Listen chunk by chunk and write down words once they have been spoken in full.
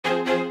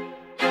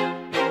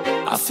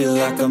I feel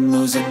like I'm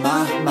losing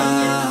my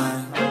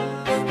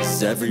mind.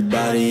 Is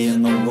everybody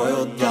in the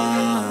world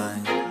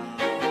blind?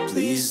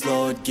 Please,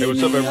 Lord, give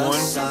Hey, what's up, me everyone? a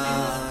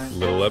sign. A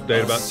little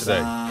update about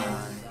today.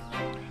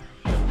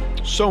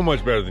 So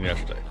much better than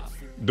yesterday.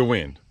 The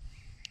wind.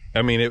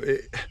 I mean,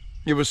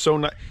 it was so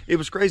nice. It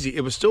was crazy.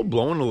 It was still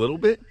blowing a little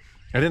bit.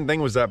 I didn't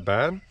think it was that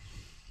bad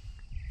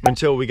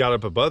until we got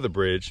up above the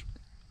bridge.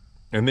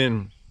 And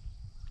then,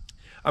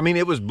 I mean,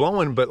 it was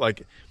blowing, but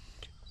like,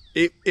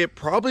 it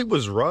probably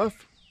was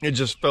rough. It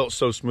just felt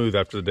so smooth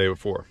after the day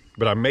before.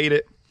 But I made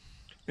it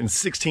in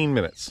 16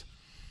 minutes.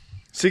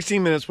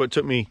 16 minutes, what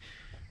took me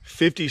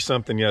 50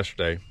 something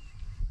yesterday.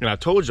 And I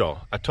told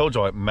y'all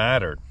it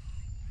mattered.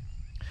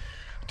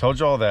 I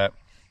told y'all that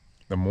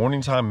the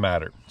morning time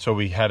mattered. So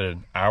we had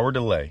an hour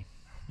delay,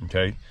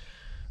 okay?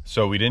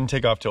 So we didn't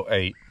take off till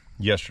 8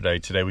 yesterday.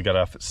 Today we got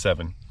off at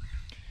 7.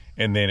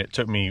 And then it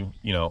took me,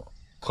 you know,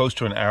 close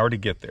to an hour to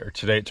get there.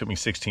 Today it took me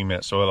 16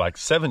 minutes. So at like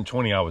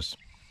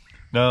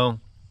 7:20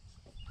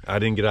 I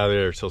didn't get out of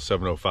there until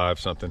 7:05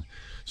 something.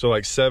 So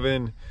like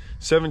 7:22,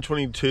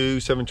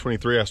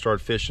 7:23, I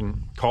started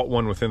fishing, caught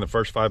one within the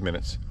first 5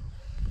 minutes.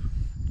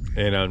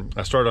 And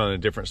I started on a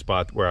different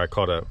spot where I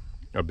caught a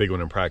big one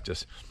in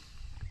practice.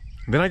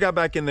 Then I got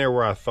back in there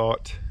where I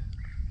thought,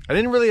 I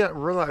didn't really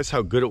realize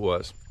how good it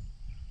was.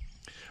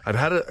 I'd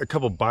had a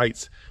couple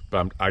bites,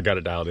 but I got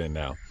it dialed in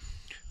now.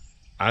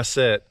 I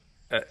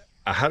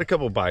had a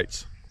couple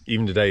bites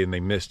even today and they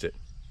missed it.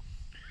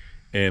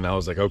 And I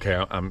was like,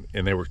 okay,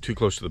 and they were too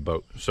close to the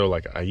boat. So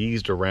like I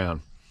eased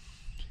around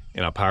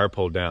and I power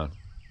pulled down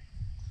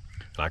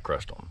and I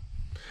crushed them.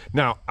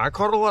 Now I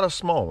caught a lot of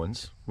small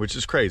ones, which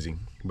is crazy,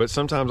 but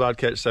sometimes I'd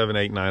catch 7,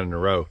 8, 9 in a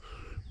row,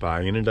 but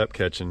I ended up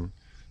catching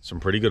some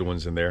pretty good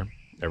ones in there.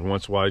 Every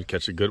once in a while I'd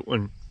catch a good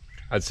one.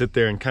 I'd sit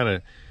there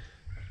and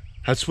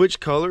I'd switch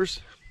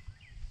colors.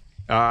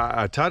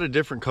 I tied a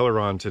different color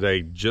on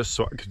today just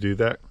so I could do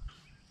that.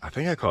 I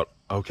think I caught,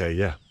 okay,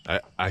 yeah.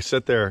 I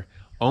sat there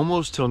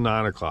almost till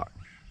 9 o'clock.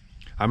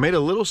 I made a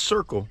little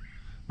circle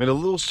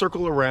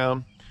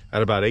around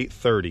at about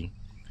 8:30,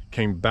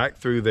 came back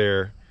through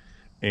there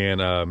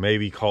and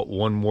maybe caught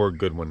one more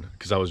good one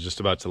because I was just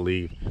about to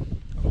leave.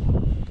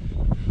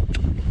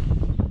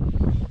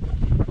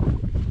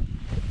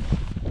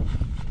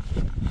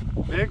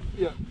 Big?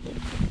 Yeah.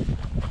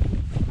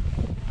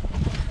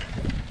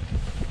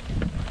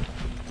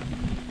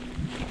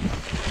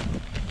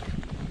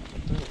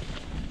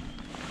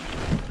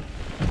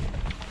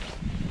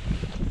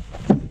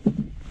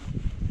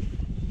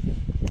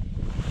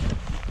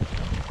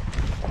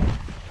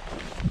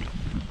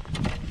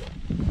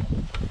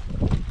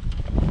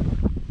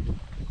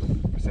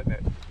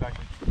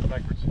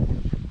 Backwards.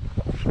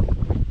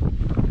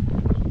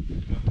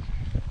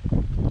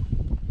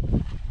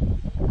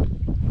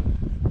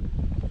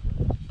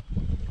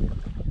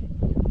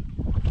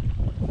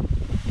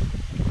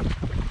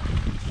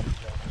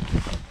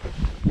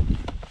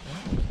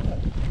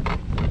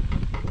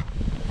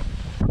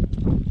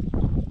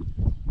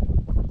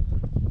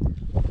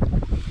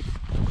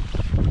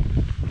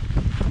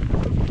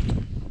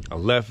 I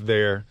left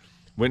there,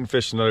 went and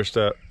fished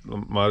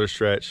my other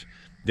stretch,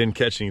 didn't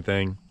catch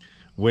anything.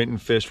 Went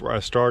and fished where I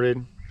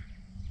started,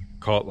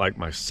 caught like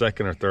my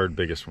second or third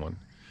biggest one.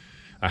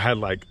 I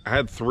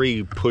had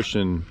 3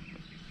 pushing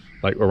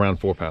like around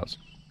 4 pounds.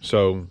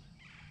 So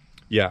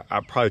yeah, I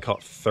probably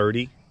caught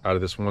 30 out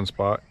of this one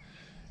spot.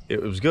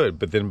 It was good,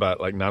 but then by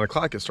like 9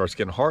 o'clock, it starts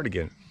getting hard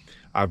again.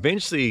 I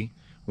eventually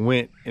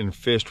went and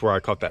fished where I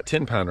caught that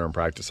 10-pounder in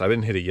practice. I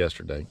didn't hit it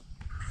yesterday.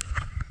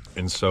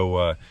 And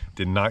so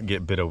did not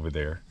get bit over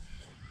there.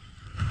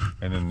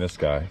 And then this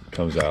guy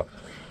comes out.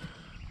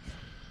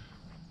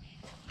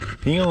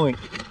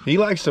 He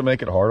likes to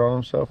make it hard on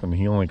himself, and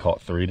he only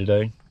caught 3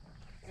 today.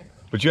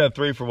 But you had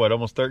 3 for what,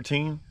 almost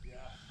 13? Yeah.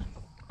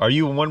 Are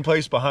you in one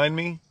place behind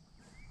me?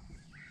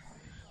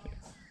 I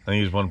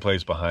think he's one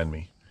place behind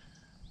me.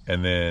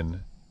 And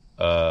then,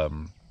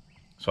 so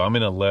I'm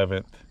in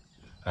 11th.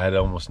 I had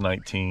almost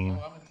 19.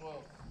 Oh, I'm in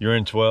 12th. You're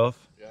in 12th?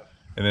 Yeah.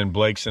 And then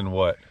Blake's in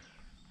what?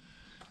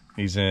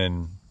 He's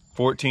in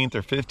 14th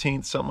or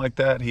 15th, something like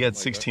that. He had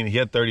 16, he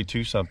had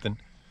 32 something.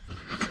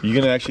 You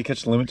gonna actually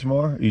catch the limit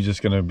tomorrow? Or are you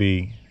just gonna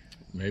be?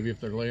 Maybe if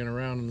they're laying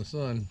around in the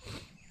sun.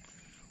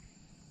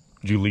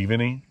 Did you leave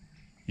any?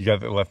 You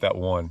got left that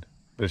one,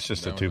 but it's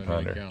just a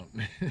 2-pounder.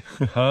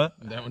 Huh?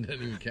 That one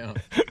doesn't even count.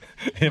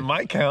 It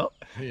might count.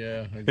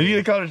 Yeah. If you'd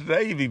have caught it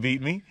today, you'd be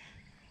beating me.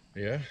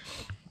 Yeah.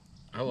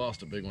 I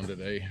lost a big one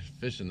today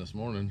fishing this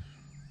morning.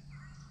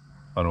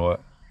 On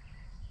what?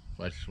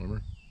 Flash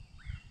swimmer.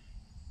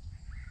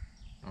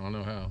 I don't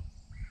know how.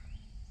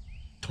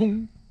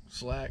 Toom.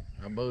 Slack.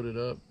 I boated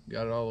up,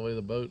 got it all the way to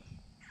the boat.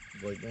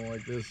 It's like going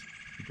like this.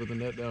 You put the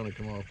net down and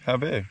come off. How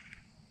big?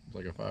 It's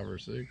like a 5 or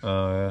 6.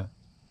 Oh yeah.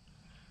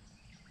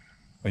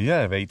 Well, you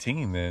have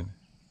 18 then.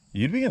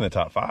 You'd be in the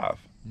top 5.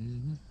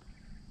 Mm-hmm.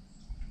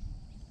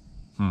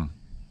 Hmm.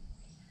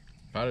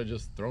 If I'd have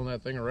just thrown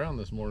that thing around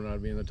this morning,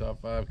 I'd be in the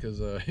top 5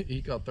 because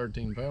he caught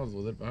 13 pounds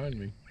with it behind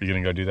me. Are you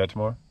gonna go do that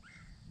tomorrow?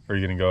 Or are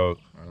you gonna go?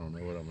 I don't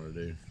know what I'm gonna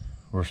do.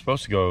 We're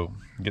supposed to go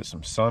get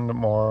some sun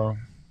tomorrow.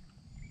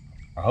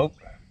 I hope.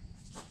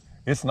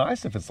 It's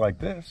nice if it's like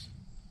this.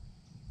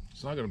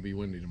 It's not going to be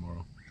windy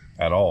tomorrow.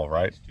 At all,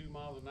 right? It's 2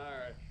 miles an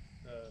hour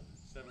at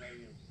 7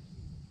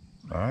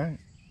 a.m. All right.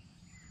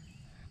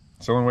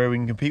 It's the only way we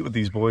can compete with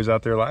these boys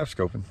out there live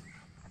scoping,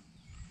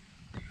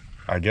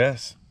 I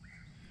guess.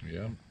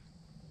 Yeah.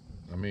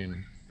 I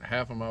mean,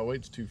 half of my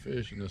weight's 2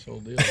 fish in this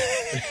whole deal.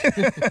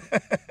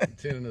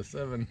 10 and a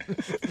 7.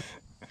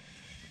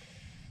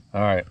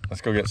 All right,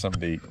 let's go get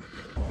something to eat.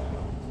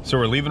 So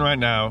we're leaving right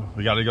now.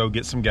 We got to go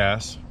get some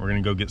gas. We're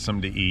going to go get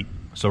something to eat.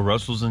 So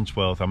Russell's in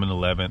 12th. I'm in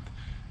 11th.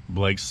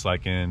 Blake's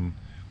like in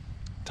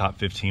top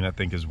 15, I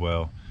think, as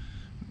well.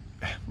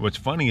 What's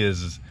funny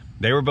is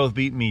they were both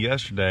beating me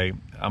yesterday.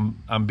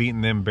 I'm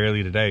beating them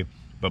barely today.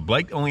 But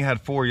Blake only had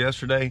 4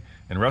 yesterday,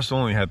 and Russell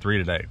only had 3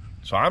 today.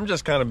 So I'm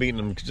just kind of beating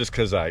them just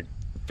because I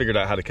figured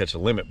out how to catch a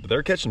limit. But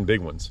they're catching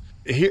big ones.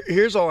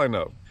 Here's all I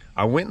know.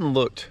 I went and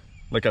looked,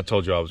 like I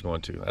told you I was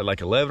going to, at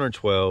like 11 or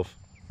 12,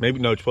 maybe,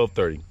 no,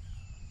 12:30.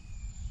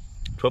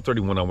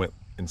 12:31 I went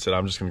and said,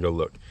 I'm just going to go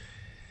look.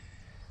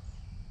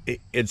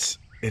 It's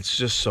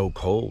just so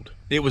cold.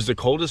 It was the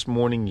coldest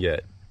morning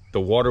yet. The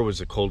water was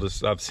the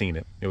coldest I've seen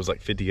it. It was like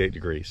 58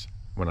 degrees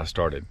when I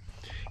started.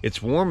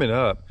 It's warming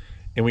up,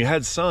 and we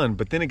had sun,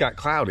 but then it got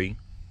cloudy,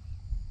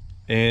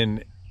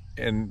 and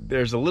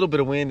there's a little bit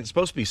of wind. It's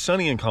supposed to be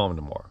sunny and calm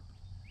tomorrow.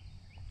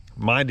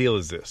 My deal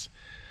is this.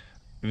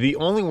 The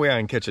only way I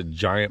can catch a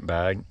giant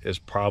bag is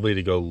probably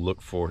to go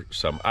look for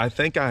some. I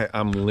think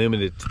I'm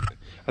limited.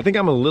 I think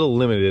I'm a little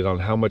limited on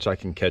how much I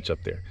can catch up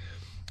there.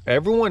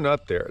 Everyone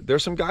up there,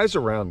 there's some guys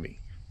around me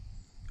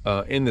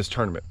in this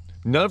tournament.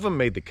 None of them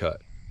made the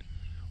cut.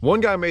 One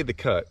guy made the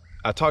cut.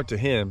 I talked to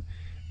him.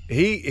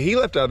 He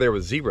left out of there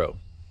with 0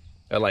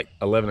 at like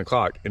 11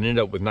 o'clock and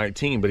ended up with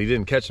 19, but he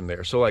didn't catch them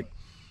there. So like,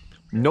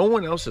 no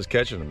one else is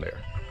catching them there.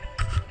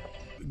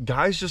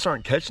 Guys just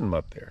aren't catching them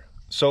up there.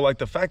 So like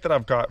the fact that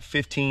I've got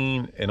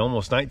 15 and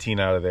almost 19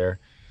 out of there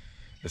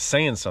is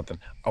saying something.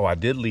 Oh, I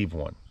did leave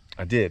one.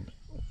 I did.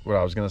 What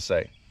I was gonna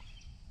say.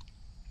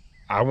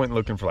 I went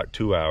looking for like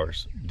 2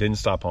 hours. Didn't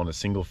stop on a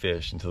single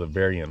fish until the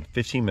very end.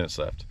 15 minutes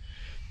left.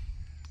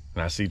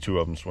 And I see 2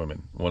 of them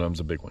swimming. One of them's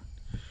a big one.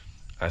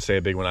 I say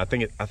a big one. I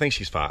think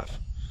she's 5.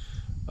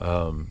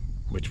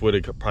 Which would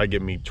have probably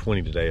given me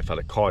 20 today if I'd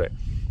have caught it.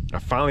 I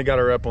finally got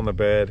her up on the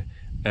bed,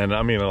 and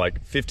I mean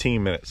like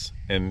 15 minutes,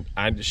 and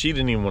she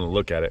didn't even want to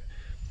look at it.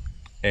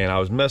 And I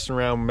was messing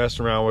around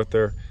with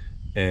her,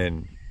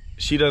 and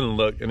she doesn't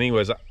look. And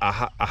anyways, I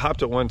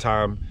hopped at one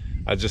time.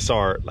 I just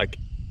saw her like,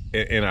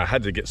 and I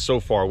had to get so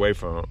far away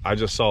from her. I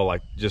just saw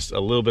like just a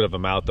little bit of a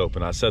mouth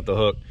open. I set the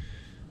hook.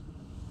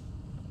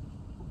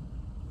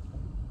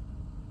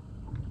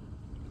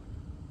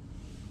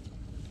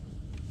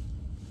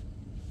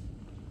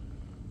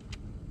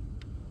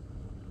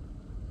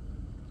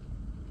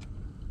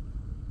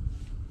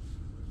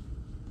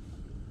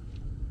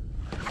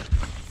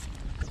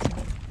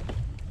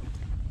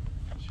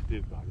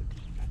 Did bite it.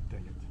 God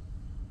dang it.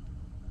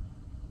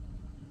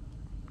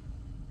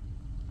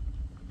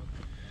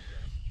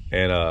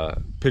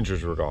 And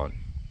pinchers were gone.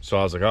 So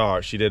I was like,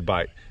 oh, she did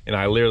bite. And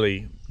I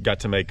literally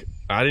got to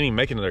I didn't even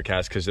make another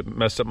cast because it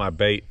messed up my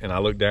bait. And I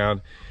looked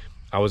down,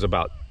 I was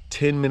about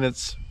 10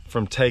 minutes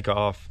from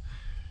takeoff,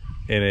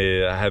 and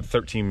I had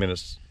 13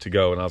 minutes to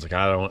go. And I was like,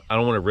 I don't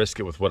want to risk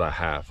it with what I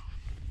have.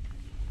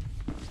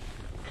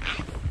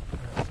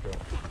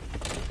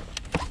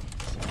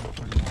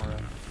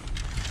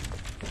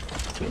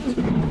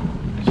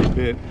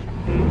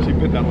 She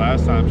bit that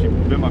last time. She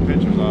bit my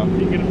pinchers off.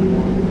 You get it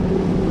more.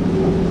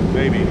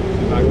 Maybe.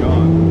 She's not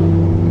gone.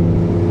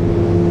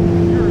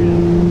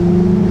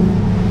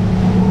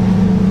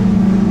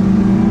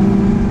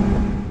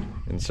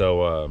 And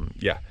so,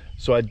 yeah.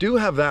 So I do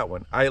have that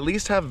one. I at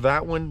least have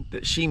that one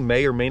that she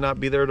may or may not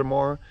be there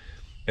tomorrow.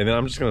 And then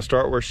I'm just going to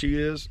start where she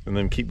is and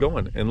then keep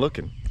going and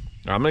looking.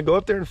 I'm going to go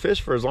up there and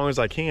fish for as long as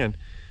I can.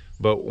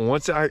 But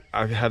once I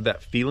have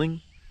that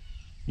feeling,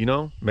 you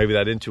know, maybe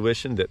that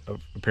intuition that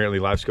apparently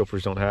live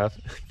scopers don't have,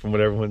 from what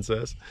everyone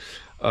says.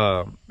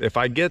 If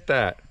I get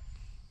that,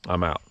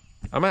 I'm out.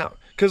 I'm out.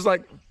 Because,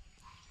 like,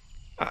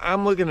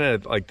 I'm looking at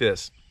it like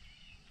this.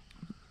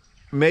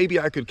 Maybe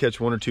I could catch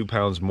 1 or 2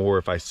 pounds more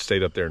if I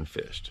stayed up there and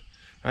fished,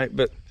 right?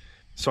 But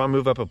so I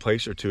move up a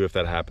place or 2 if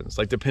that happens,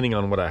 like depending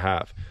on what I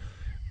have.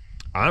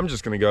 I'm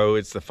just going to go,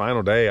 it's the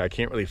final day. I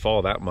can't really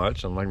fall that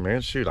much. I'm like,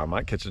 man, shoot, I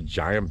might catch a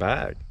giant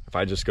bag if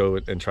I just go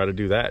and try to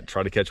do that,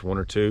 try to catch 1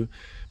 or 2.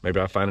 Maybe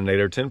I find an 8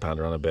 or 10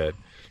 pounder on a bed,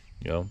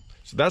 you know?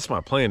 So that's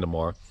my plan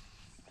tomorrow.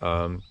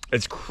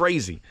 It's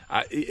crazy.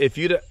 I'd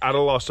have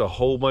lost a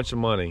whole bunch of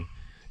money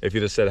if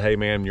you'd have said, hey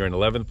man, you're in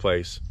 11th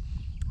place.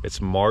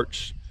 It's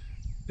March.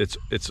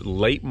 It's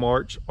late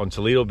March on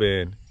Toledo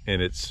Bend,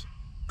 and it's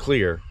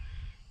clear,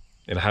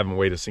 and I haven't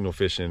weighed a single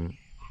fish in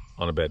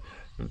on a bed.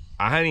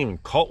 I hadn't even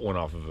caught one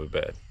off of a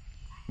bed,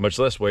 much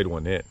less weighed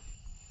one in.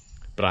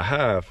 But I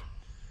have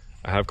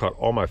caught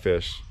all my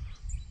fish.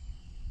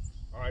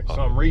 All right,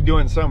 so I'm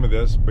redoing some of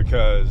this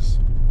because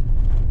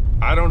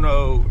I don't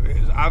know.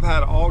 I've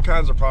had all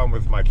kinds of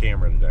problems with my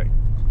camera today.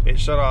 it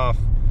shut off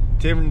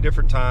 10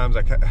 different times.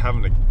 I kept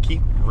having to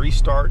keep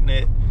restarting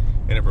it,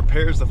 and it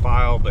repairs the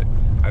file, but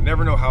I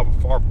never know how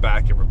far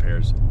back it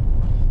repairs it.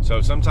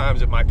 So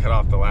sometimes it might cut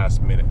off the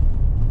last minute.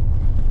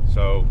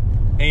 So,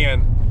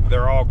 and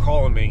they're all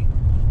calling me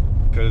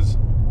because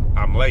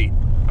I'm late.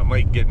 I'm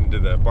late getting to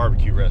the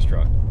barbecue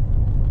restaurant.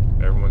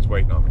 Everyone's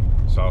waiting on me.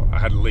 So I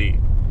had to leave.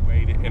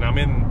 And I'm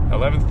in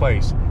 11th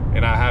place,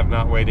 and I have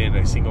not weighed in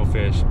a single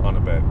fish on a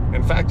bed.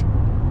 In fact,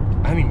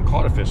 I hadn't even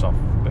caught a fish off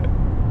the bed.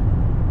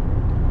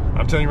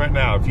 I'm telling you right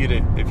now, if you'd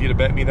have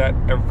bet me that,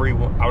 I would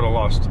have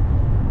lost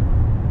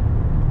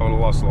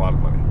a lot of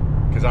money,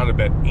 because I'd have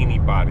bet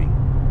anybody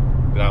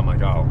that I'm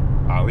like, oh,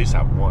 I'll at least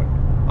have one.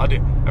 I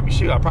mean,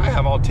 shoot, I probably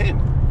have all 10.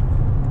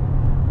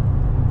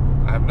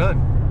 I have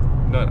none.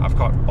 I've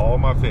caught all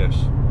my fish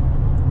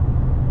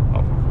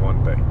off of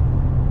one bait.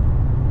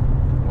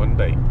 One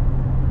bait.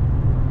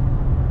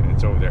 And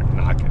it's over there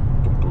knocking.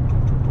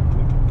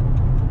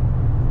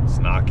 It's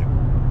knocking.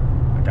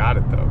 I got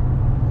it though.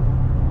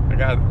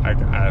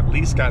 I at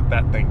least got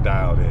that thing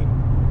dialed in.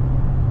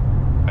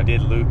 I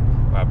did loot.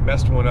 I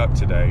messed one up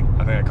today.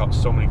 I think I caught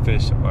so many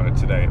fish on it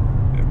today,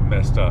 it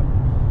messed up.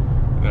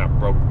 And then I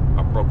broke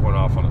one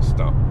off on a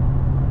stump.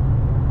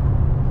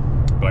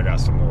 But I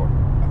got some more.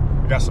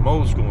 I got some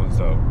old school ones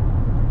though.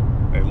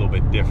 They're a little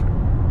bit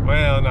different.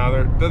 Well, no,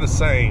 they're the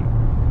same.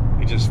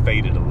 They just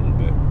faded a little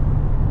bit.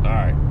 All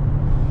right.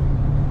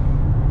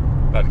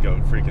 About to go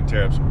freaking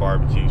tear up some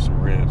barbecue,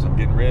 some ribs. I'm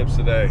getting ribs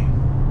today.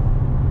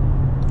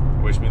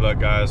 Wish me luck,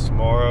 guys.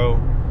 Tomorrow,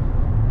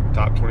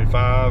 top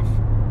 25.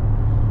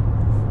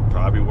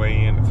 Probably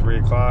weigh in at 3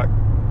 o'clock.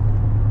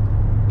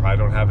 Probably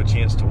don't have a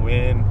chance to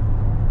win,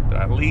 but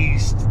at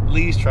least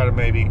try to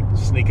maybe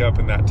sneak up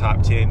in that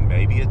top 10,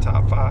 maybe a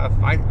top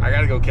 5. I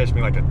gotta go catch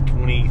me like a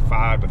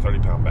 25 to 30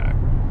 pound bag.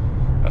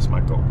 That's my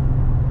goal.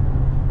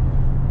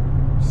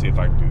 See if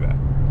I can do that.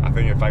 I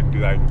think if I can do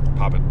that, I can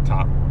pop it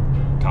top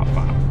 5.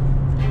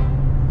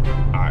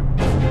 All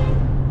right.